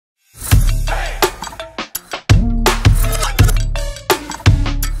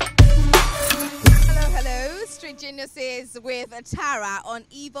Voices with Tara on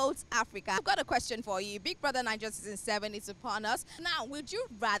Evolt Africa. I've got a question for you. Big Brother Naija season 7 is upon us. Now, would you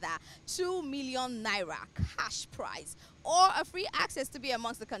rather 2 million Naira cash prize or a free access to be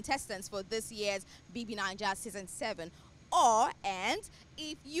amongst the contestants for this year's BB Naija season 7? And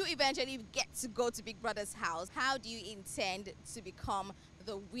if you eventually get to go to Big Brother's house, how do you intend to become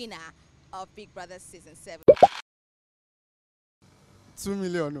the winner of Big Brother season 7? 2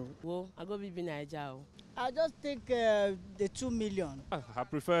 million. No. Well, I go BB Naija. I'll just take the 2 million. I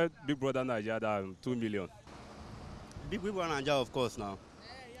prefer Big Brother Naija than 2 million. Big Brother Naija, of course, now.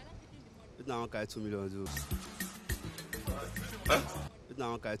 It's now okay, 2 million. It's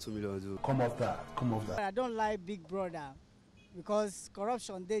now okay, 2 million. Come off that. I don't like Big Brother because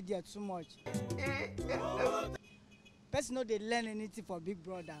corruption they there too much. Person know they learn anything for Big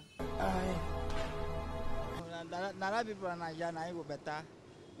Brother. Naira Big Brother Naija na go better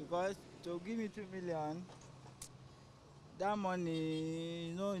because to give me 2 million, that money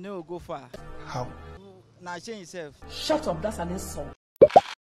you know will go far. How? Now change yourself. Shut up, that's an insult.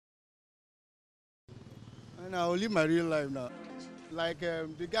 And I'll live my real life now. Like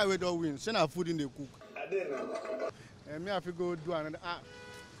the guy who don't win, send our food in the cook. And me have to go do another. I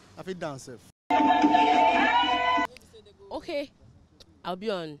have to dance. Okay, I'll be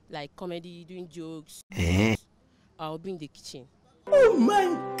on like comedy, doing jokes. I'll be in the kitchen. Oh my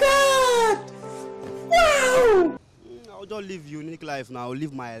God! Wow! I'll just live unique life now. I'll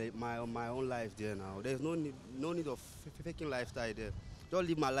live my own life there now. There's no need of faking lifestyle there. Just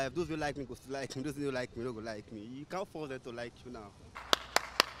live my life. Those who like me go to like me. Those who don't like me don't go like me. You can't force them to like you now.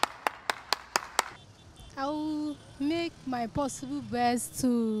 I'll make my possible best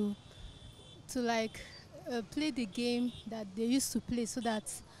to play the game that they used to play so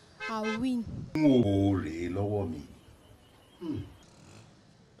that I'll win.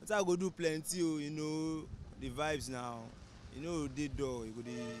 That's how I go do plenty, you know, the vibes now. You know, they do, you go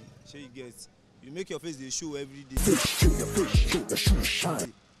the show you get. You make your face they show every day.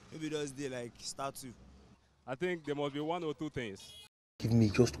 Maybe those day like start to. I think there must be one or two things. Give me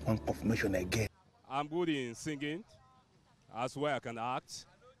just one confirmation again. I'm good in singing, as well I can act.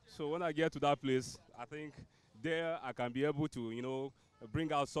 So when I get to that place, I think there I can be able to, you know,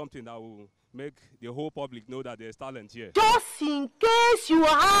 bring out something that will make the whole public know that there's talent here. Just in case you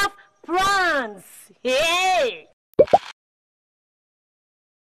have plans. Hey!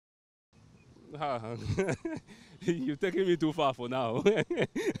 You're taking me too far for now.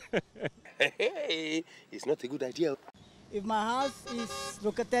 Hey, it's not a good idea. If my house is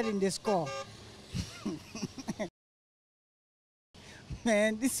located in the score,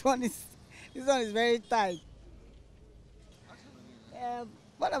 man, this one is very tight.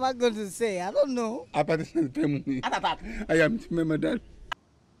 What am I going to say? I don't know. I am remember that.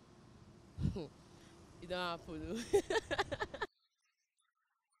 You don't have to.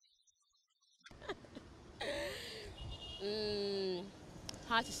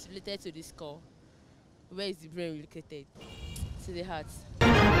 Heart is related to the skull. Where is the brain located? To the heart.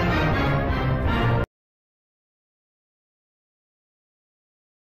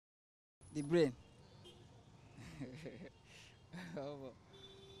 The brain.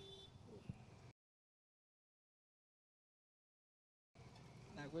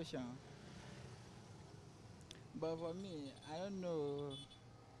 That question. But for me, I don't know.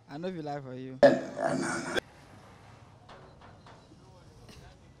 I know if you lie for you.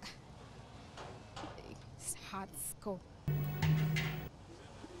 It's hard score.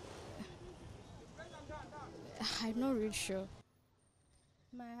 I'm not really sure.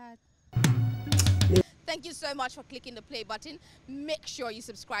 My heart. Thank you so much for clicking the play button. Make sure you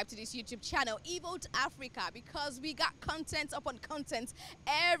subscribe to this YouTube channel, Evolt Africa, because we got content upon content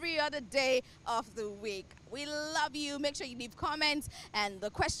every other day of the week. We love you. Make sure you leave comments and the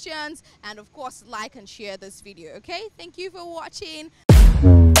questions, and of course, like and share this video, okay? Thank you for watching.